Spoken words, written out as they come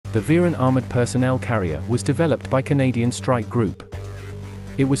The Veran armored personnel carrier was developed by Canadian Streit Group.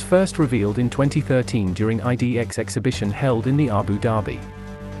 It was first revealed in 2013 during IDX exhibition held in the Abu Dhabi.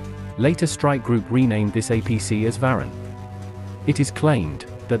 Later Streit Group renamed this APC as Veran. It is claimed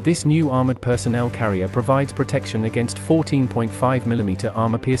that this new armored personnel carrier provides protection against 14.5mm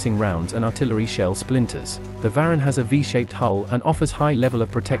armor-piercing rounds and artillery shell splinters. The Veran has a V-shaped hull and offers high level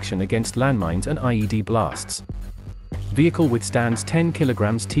of protection against landmines and IED blasts. Vehicle withstands 10 kg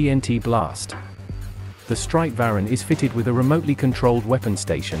TNT blast. The Streit Veran is fitted with a remotely controlled weapon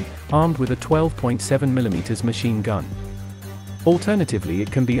station, armed with a 12.7mm machine gun. Alternatively,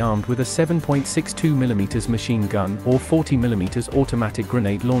 it can be armed with a 7.62mm machine gun or 40mm automatic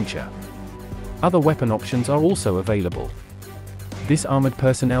grenade launcher. Other weapon options are also available. This armored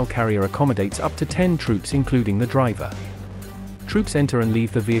personnel carrier accommodates up to 10 troops including the driver. Troops enter and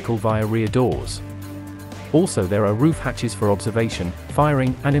leave the vehicle via rear doors. Also, there are roof hatches for observation,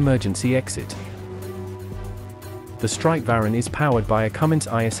 firing, and emergency exit. The Streit Veran is powered by a Cummins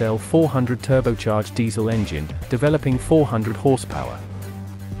ISL 400 turbocharged diesel engine, developing 400 horsepower.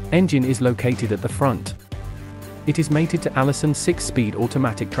 Engine is located at the front. It is mated to Allison's 6-speed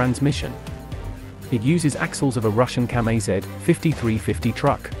automatic transmission. It uses axles of a Russian KAMAZ 5350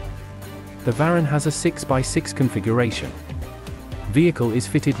 truck. The Veran has a 6x6 configuration. Vehicle is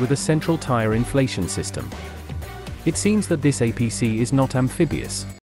fitted with a central tire inflation system. It seems that this APC is not amphibious.